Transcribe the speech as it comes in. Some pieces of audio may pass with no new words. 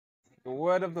The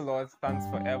word of the Lord stands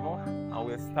forever and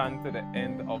will stand to the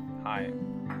end of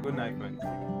time. Good night, friends.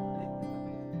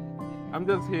 I'm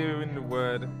just hearing the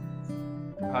word.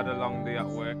 Had a long day at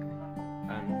work,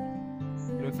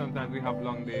 and sometimes we have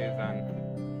long days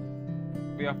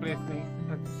and we are placed in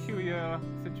a peculiar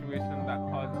situation that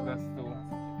causes us to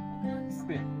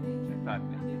sin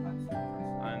sadly.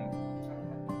 And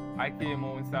I came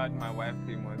home sad, my wife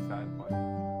came home sad, but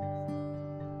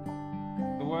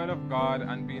the word of God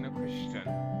and being a Christian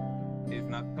is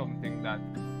not something that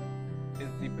is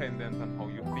dependent on how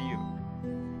you feel,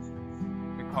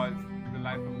 because the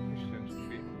life of a Christian should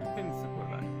be a principle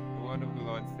life. The word of the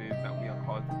Lord says that we are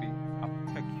called to be a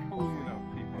peculiar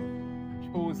people,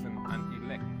 chosen and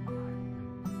elect.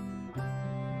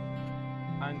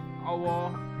 And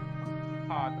our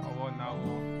path, our now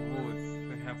road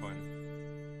to heaven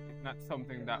is not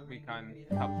something that we can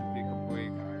have to take a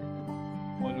break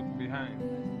or look behind.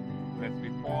 Lest we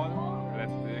fall,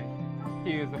 lest the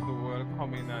cares of the world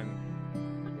come in and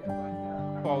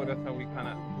crowd us so we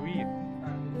cannot breathe.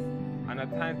 And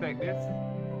at times like this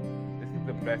is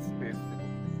the best place to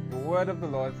be. The word of the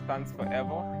Lord stands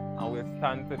forever and will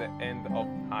stand to the end of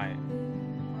time.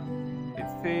 It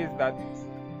says that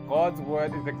God's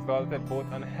word is exalted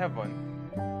both on heaven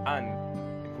and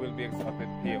it will be exalted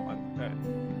here on earth.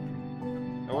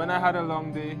 And when I had a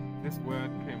long day, this word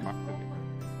came back to me.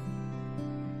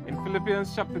 In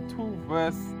Philippians chapter 2,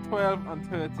 verse 12 and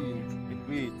 13,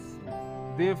 it reads,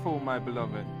 "Therefore, my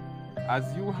beloved,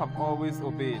 as you have always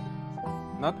obeyed,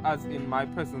 not as in my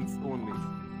presence only,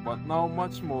 but now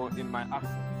much more in my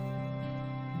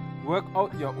absence, work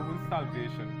out your own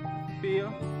salvation, fear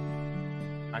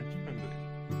and trembling.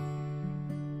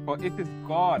 For it is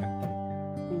God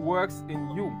who works in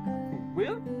you to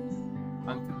will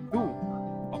and to do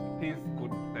of his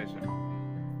good pleasure."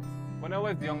 When I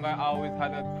was younger, I always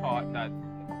had a thought that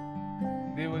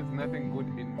there was nothing good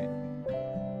in me.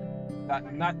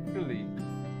 That naturally,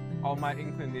 all my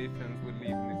inclinations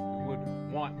would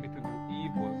want me to do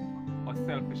evil or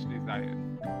selfish desires.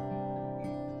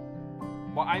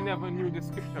 But I never knew the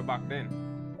scripture back then.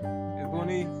 It's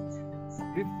only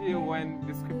this year when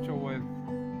the scripture was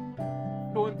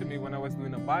shown to me when I was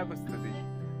doing a Bible study,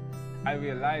 I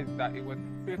realized that it was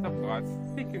the Spirit of God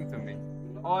speaking to me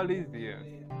all these years,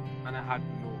 and I had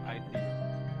no idea.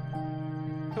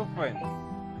 So friends,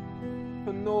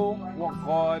 to know what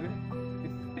God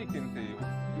is speaking to you,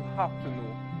 you have to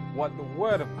know what the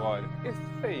word of God is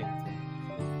saying to you.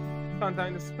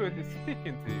 Sometimes the Spirit is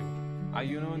speaking to you and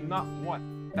you know not what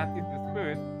that is the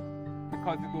Spirit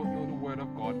because you don't know the word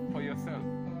of God for yourself.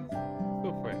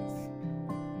 So friends,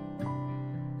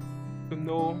 to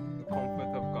know the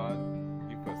comfort of God,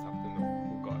 you first have to know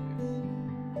who God is.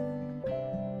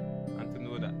 And to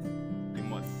know that, you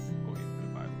must go into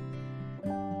the Bible.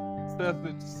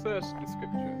 Search the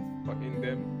scriptures, for in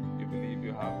them you believe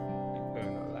you have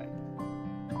eternal life.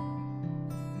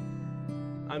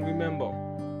 And remember,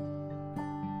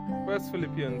 1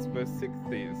 Philippians verse 6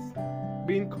 says,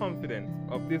 "Being confident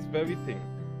of this very thing,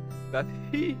 that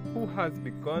he who has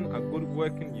begun a good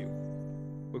work in you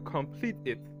will complete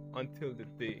it until the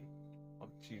day of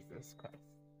Jesus Christ."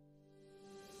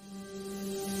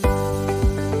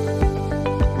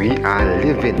 We are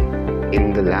living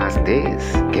in the last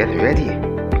days. Get ready.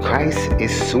 Christ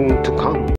is soon to come.